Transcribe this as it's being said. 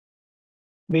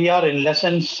We are in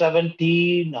lesson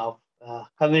 17 of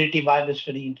Community Bible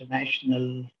Study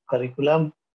International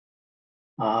Curriculum,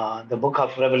 the book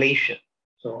of Revelation.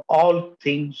 So, all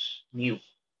things new.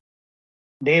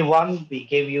 Day one, we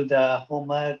gave you the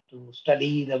homework to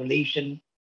study Revelation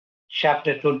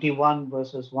chapter 21,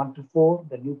 verses 1 to 4,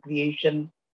 the new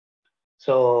creation.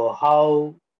 So,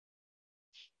 how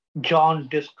John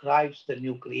describes the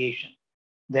new creation.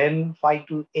 Then 5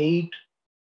 to 8,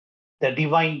 the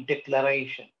divine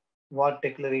declaration. What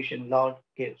declaration Lord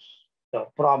gives, the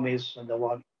promise and the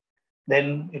what.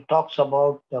 Then it talks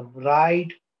about the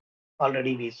bride.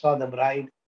 Already we saw the bride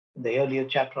in the earlier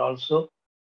chapter also.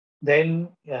 Then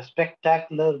a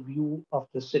spectacular view of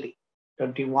the city,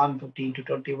 21:15 to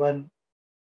 21.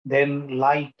 Then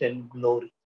light and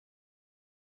glory.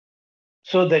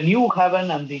 So the new heaven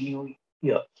and the new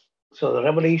earth. So the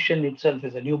revelation itself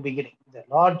is a new beginning. The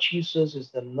Lord Jesus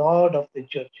is the Lord of the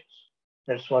churches.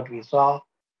 That's what we saw.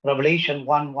 Revelation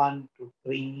 1:1 to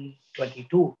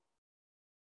 3:22.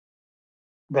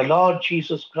 The Lord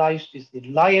Jesus Christ is the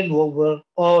lion over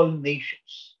all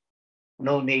nations.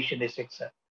 No nation is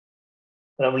exempt.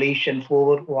 Revelation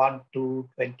 4:1 to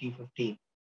 20:15.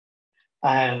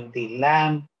 And the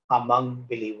lamb among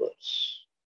believers.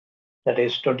 That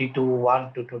is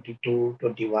 22:1 to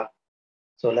 22:21.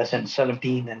 So lesson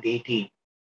 17 and 18.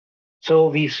 So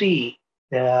we see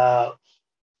there are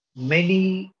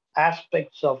many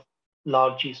aspects of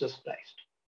Lord Jesus Christ,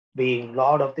 being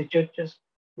Lord of the churches,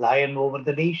 lion over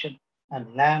the nation,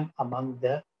 and lamb among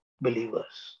the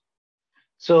believers.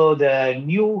 So the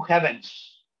new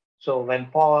heavens. So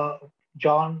when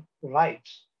John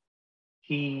writes,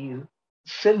 he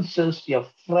senses a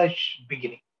fresh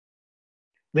beginning.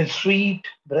 With sweet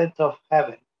breath of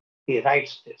heaven, he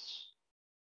writes this.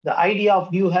 The idea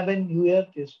of new heaven, new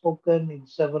earth is spoken in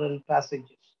several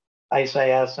passages.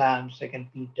 Isaiah, Psalm,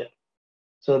 Second Peter.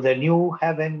 So the new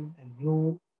heaven and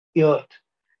new earth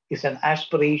is an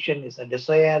aspiration, is a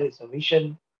desire, is a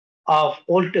vision of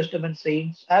Old Testament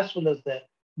saints as well as the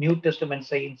New Testament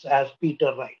saints, as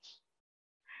Peter writes.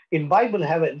 In Bible,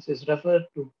 heavens is referred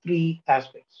to three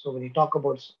aspects. So when you talk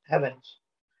about heavens,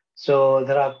 so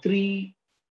there are three,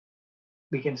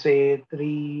 we can say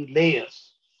three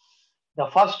layers. The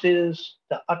first is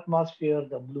the atmosphere,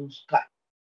 the blue sky.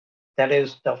 That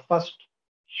is the first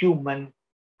human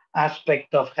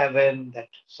aspect of heaven that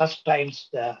sustains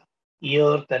the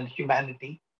earth and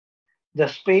humanity. The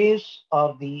space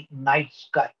or the night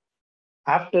sky.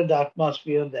 After the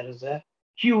atmosphere, there is a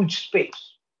huge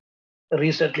space.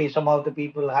 Recently, some of the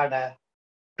people had a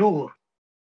tour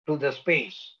to the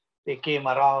space. They came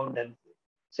around and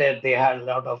said they had a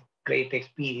lot of great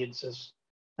experiences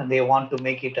and they want to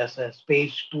make it as a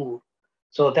space tour.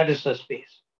 So that is the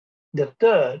space. The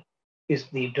third is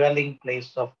the dwelling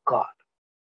place of God.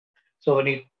 So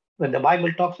when the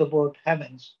Bible talks about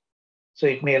heavens, so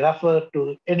it may refer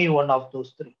to any one of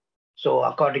those three. So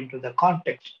according to the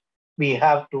context, we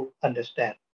have to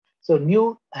understand. So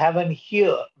new heaven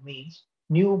here means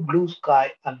new blue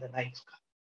sky and the night sky.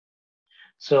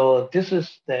 So this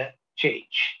is the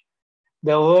change.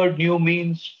 The word new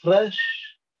means fresh,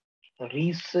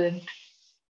 recent,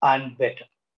 and better.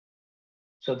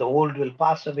 So the old will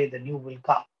pass away, the new will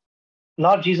come.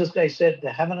 Lord Jesus Christ said,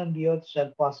 the heaven and the earth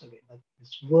shall pass away, but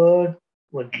his word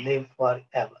would live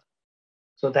forever.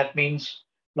 So that means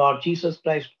Lord Jesus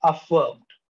Christ affirmed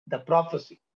the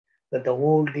prophecy that the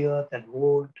old earth and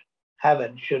old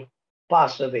heaven should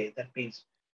pass away. That means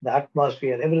the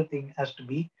atmosphere, everything has to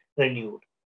be renewed.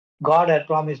 God had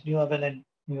promised new heaven and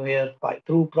new earth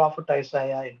through prophet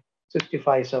Isaiah in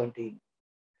 65:17.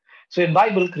 So in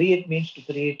Bible, create means to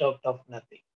create out of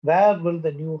nothing. Where will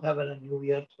the new heaven and new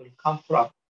earth will come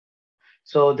from?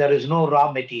 So there is no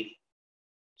raw material.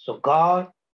 So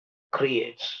God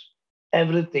creates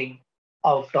everything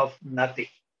out of nothing.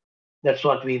 That's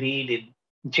what we read in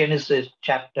Genesis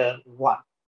chapter 1.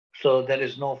 So there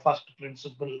is no first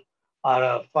principle or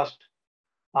a first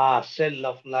cell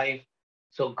of life.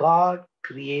 So God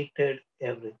created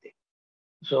everything.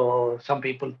 So some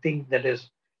people think that is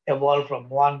evolved from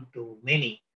one to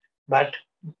many, but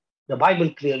the Bible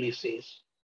clearly says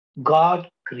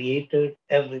God created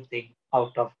everything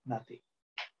out of nothing.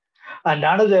 And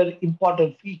another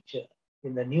important feature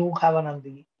in the new heaven and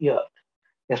the earth,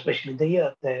 especially the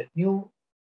earth,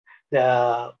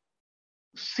 the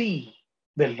sea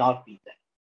will not be there.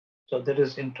 So that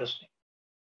is interesting.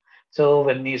 So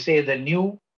when you say the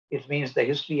new, it means the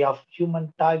history of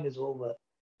human time is over.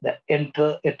 The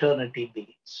eternity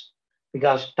begins.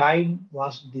 Because time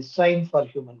was designed for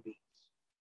human beings.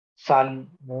 Sun,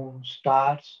 moon,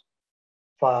 stars,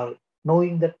 for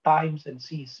knowing the times and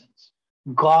seasons.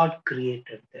 God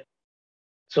created them.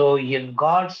 So in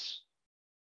God's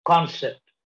concept,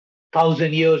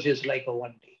 1,000 years is like a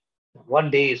one day. One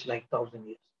day is like 1,000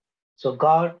 years. So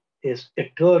God is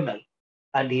eternal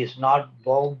and He is not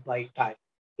bound by time.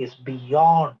 He is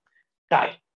beyond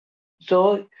time.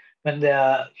 So when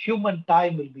the human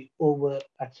time will be over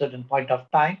at certain point of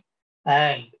time,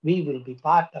 and we will be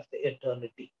part of the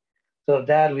eternity. So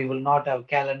there we will not have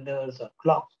calendars or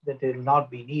clocks that will not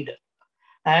be needed.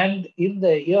 And in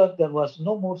the earth there was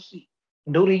no more sea.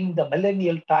 During the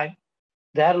millennial time,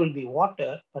 there will be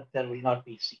water, but there will not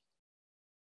be sea.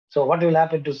 So what will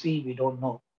happen to sea, we don't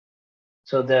know.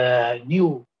 So the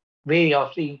new way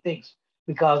of seeing things,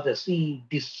 because the sea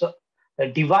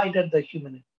divided the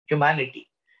humanity.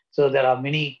 So there are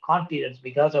many continents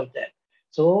because of that.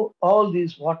 So all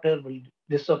this water will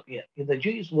disappear. In the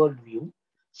Jewish worldview,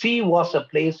 sea was a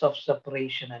place of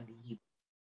separation and evil.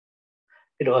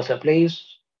 It was a place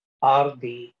or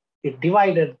the it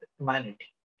divided humanity.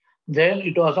 Then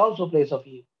it was also a place of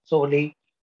evil. So only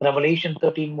Revelation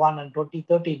 13:1 and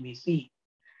 20:13 we see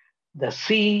the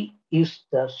sea is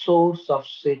the source of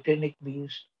satanic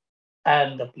beast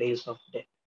and the place of death.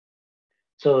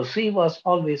 So sea was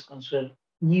always considered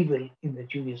evil in the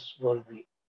Jewish worldview.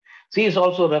 Sea is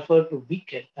also referred to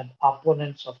wicked and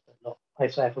opponents of the law.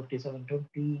 Isaiah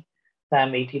 57:20,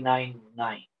 Psalm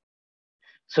 89:9.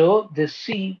 So the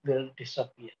sea will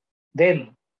disappear.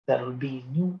 Then there will be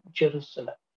New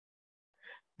Jerusalem.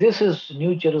 This is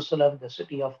New Jerusalem, the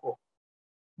city of hope,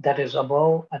 that is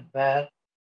above and where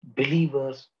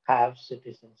believers have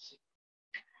citizenship.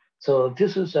 So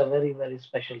this is a very, very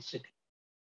special city.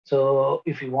 So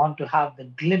if you want to have the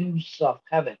glimpse of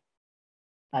heaven,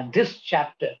 and this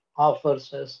chapter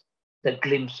offers us the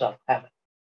glimpse of heaven.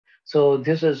 So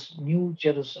this is New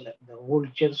Jerusalem. The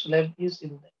old Jerusalem is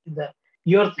in the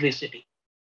earthly city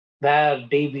where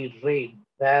David reigned,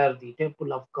 where the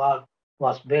temple of God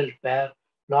was built, where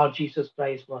Lord Jesus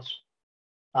Christ was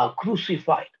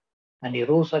crucified. And he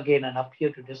rose again and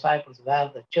appeared to disciples,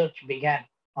 where the church began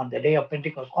on the day of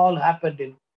Pentecost. All happened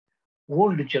in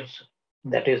Old Jerusalem,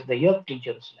 that is the earthly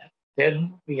Jerusalem.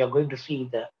 Then we are going to see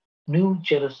the New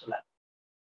Jerusalem.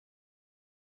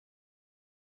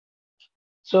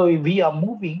 So we are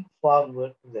moving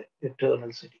forward to the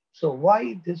eternal city. So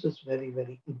why this is very,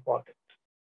 very important?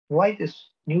 Why this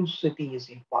new city is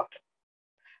important?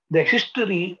 The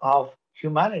history of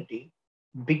humanity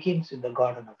begins in the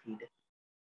Garden of Eden.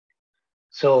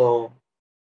 So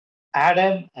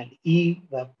Adam and Eve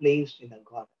were placed in a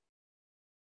garden,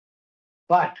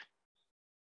 but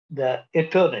the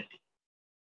eternity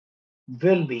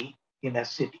will be in a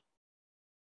city.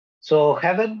 So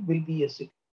heaven will be a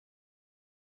city.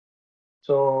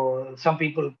 So some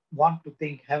people want to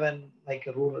think heaven like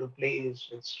a rural place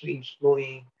with streams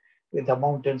flowing, with the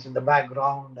mountains in the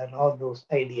background and all those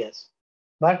ideas.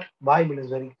 But Bible is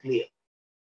very clear.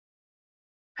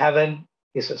 Heaven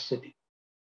is a city.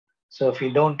 So if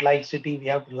we don't like city, we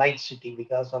have to like city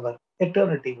because our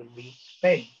eternity will be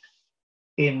spent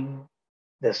in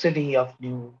the city of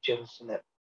New Jerusalem.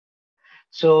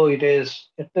 So it is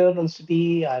eternal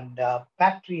city and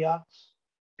patriarchs,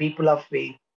 people of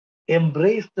faith,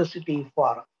 embrace the city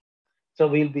for. So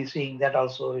we'll be seeing that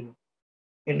also in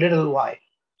little while,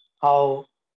 how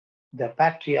the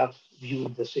patriarchs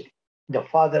viewed the city. The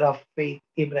father of faith,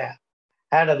 Abraham,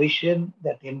 had a vision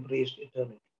that embraced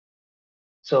eternity.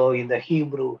 So in the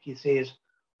Hebrew, he says,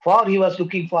 for he was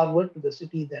looking forward to the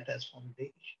city that has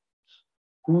foundation,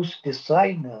 whose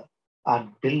designer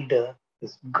and builder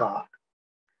is God.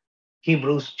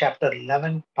 Hebrews chapter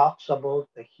 11 talks about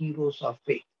the heroes of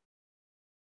faith.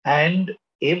 And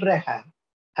Abraham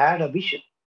had a vision.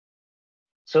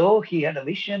 So he had a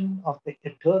vision of the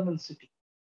eternal city.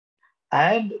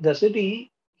 And the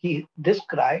city he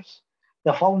describes,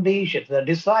 the foundation, the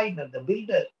designer, the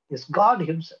builder is God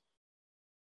Himself.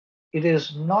 It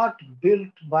is not built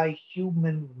by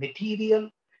human material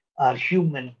or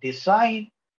human design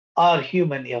or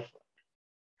human effort.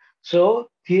 So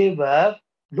they were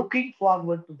looking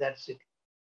forward to that city.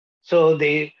 So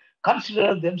they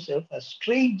consider themselves as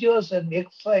strangers and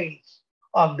exiles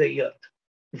on the earth.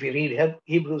 If you read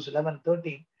Hebrews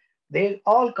 11:13, they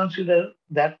all consider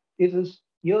that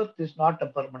earth is not a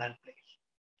permanent place.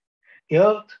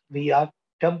 Earth, we are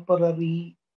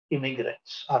temporary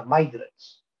immigrants or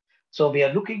migrants. So we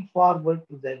are looking forward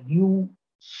to the new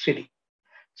city.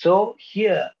 So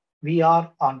here we are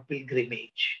on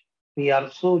pilgrimage. We are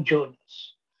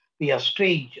sojourners. We are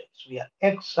strangers. We are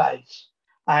exiles.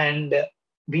 And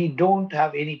we don't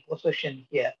have any possession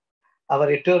here. Our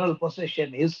eternal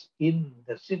possession is in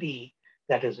the city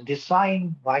that is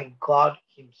designed by God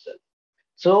Himself.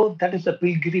 So that is the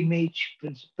pilgrimage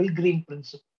principle, pilgrim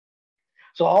principle.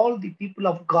 So all the people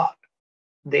of God,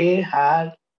 they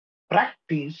had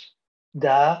practiced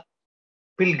the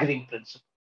pilgrim principle.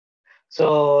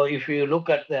 So if you look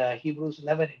at the Hebrews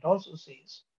 11, it also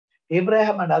says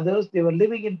Abraham and others, they were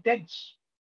living in tents.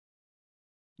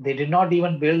 They did not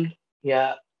even build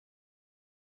a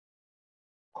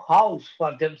house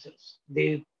for themselves.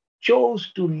 They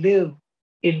chose to live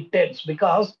in tents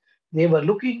because they were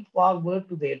looking forward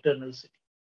to the eternal city.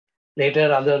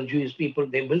 Later, other Jewish people,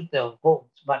 they built their homes,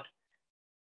 but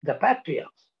the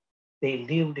patriarchs, they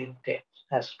lived in tents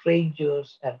as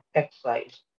strangers and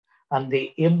exiles, and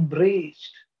they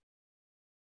embraced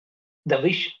the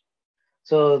vision.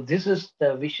 So this is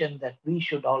the vision that we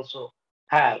should also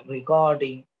have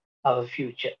regarding our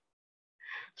future.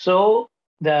 So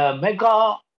the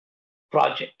mega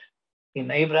project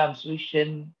in Abraham's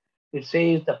vision, it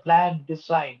says the plan,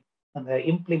 design, and the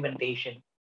implementation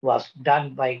was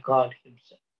done by God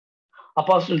Himself.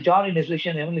 Apostle John, in his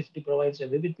vision, heavenly city provides a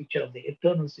vivid picture of the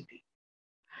eternal city.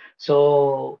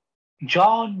 So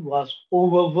John was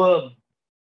overwhelmed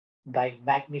by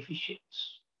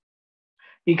magnificence.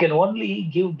 He can only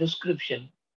give description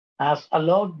as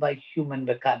allowed by human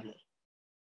vocabulary.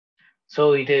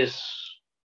 So it is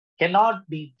cannot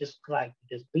be described.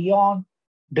 It is beyond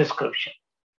description.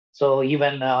 So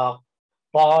even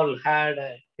Paul had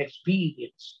an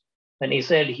experience when he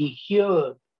said he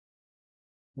heard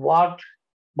what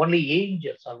only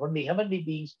angels or only heavenly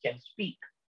beings can speak.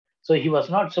 So he was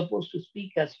not supposed to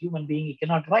speak as human being. He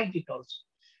cannot write it also.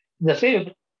 In the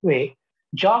same way,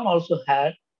 John also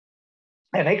had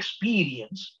an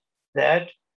experience that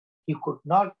he could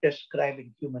not describe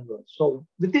in human words. So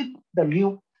within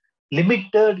the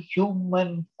limited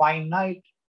human finite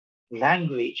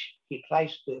language, he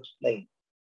tries to explain.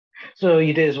 So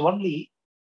it is only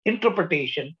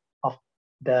interpretation of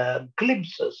the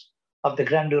glimpses of the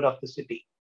grandeur of the city.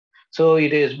 So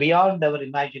it is beyond our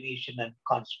imagination and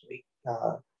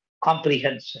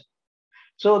comprehension.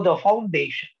 So the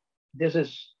foundation, this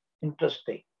is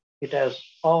interesting. It has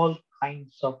all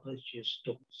kinds of precious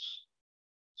stones.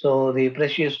 So the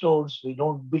precious stones, we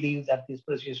don't believe that these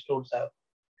precious stones have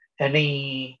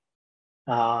any,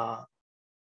 uh,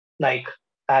 like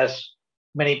as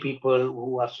many people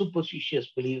who are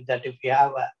superstitious believe that if you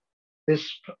have this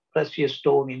precious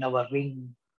stone in our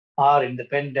ring or in the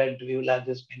pendant, we will have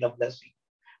this kind of blessing.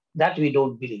 That we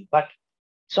don't believe. But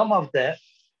some of the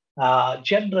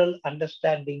general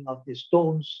understanding of the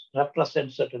stones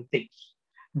represent certain things.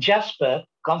 Jasper,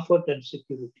 comfort and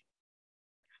security.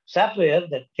 Sapphire,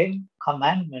 the Ten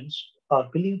Commandments are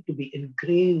believed to be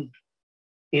engraved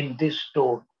in this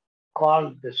stone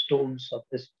called the stones of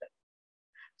wisdom.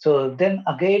 So then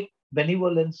again,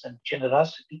 benevolence and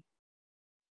generosity.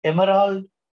 Emerald,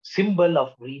 symbol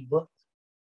of rebirth.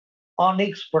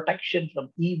 Onyx, protection from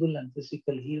evil and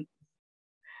physical heal.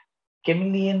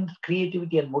 Chameleon,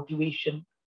 creativity and motivation.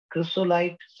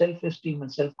 Chrysolite, self-esteem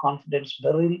and self-confidence.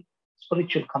 Beryl,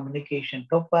 spiritual communication.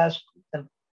 Topaz, truth and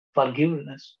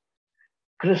forgiveness.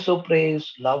 Chrysoprase,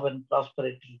 love and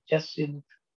prosperity. Jacinth,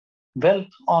 wealth,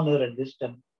 honor and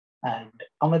wisdom. And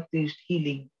amethyst,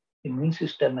 healing, immune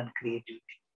system and creativity.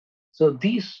 So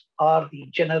these are the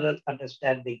general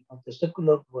understanding of the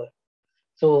secular world.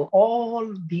 So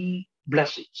all the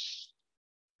blessings,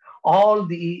 all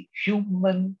the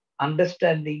human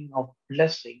understanding of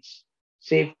blessings,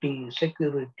 safety,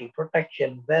 security,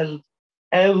 protection, wealth,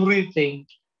 everything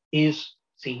is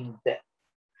seen there.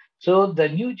 So the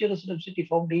New Jerusalem City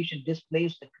Foundation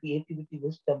displays the creativity,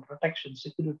 wisdom, protection,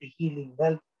 security, healing,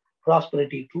 wealth,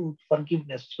 prosperity, truth,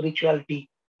 forgiveness, spirituality,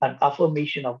 and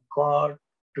affirmation of God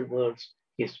towards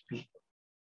his people.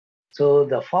 So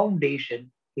the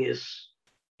foundation is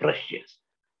precious.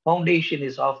 Foundation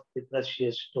is of the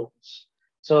precious stones.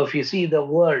 So if you see the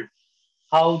world,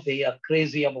 how they are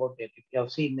crazy about it. If you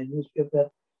have seen the newspaper,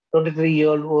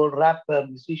 23-year-old rapper,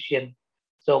 musician.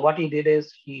 So what he did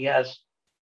is he has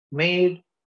made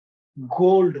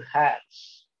gold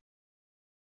hairs.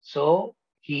 So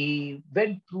he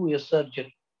went through a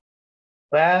surgery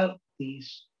where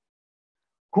these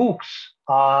hooks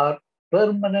are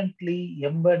permanently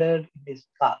embedded in his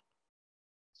scalp.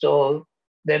 So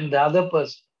then the other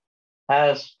person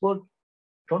has put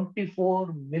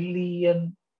 $24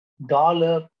 million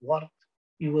worth,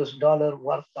 US dollar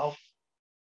worth of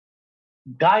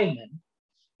diamond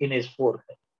in his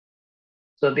forehead.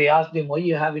 So they asked him, why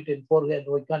you have it in forehead?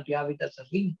 Why can't you have it as a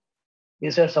ring?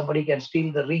 He said, somebody can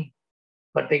steal the ring,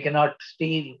 but they cannot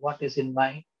steal what is in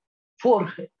my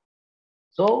forehead.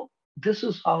 So this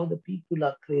is how the people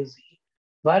are crazy.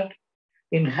 But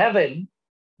in heaven,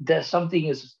 there's something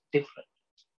is different.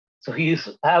 So he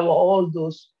have all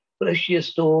those precious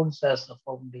stones as a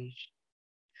foundation.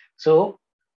 So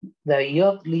the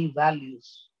earthly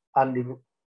values and the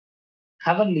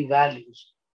heavenly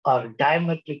values are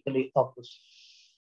diametrically opposite.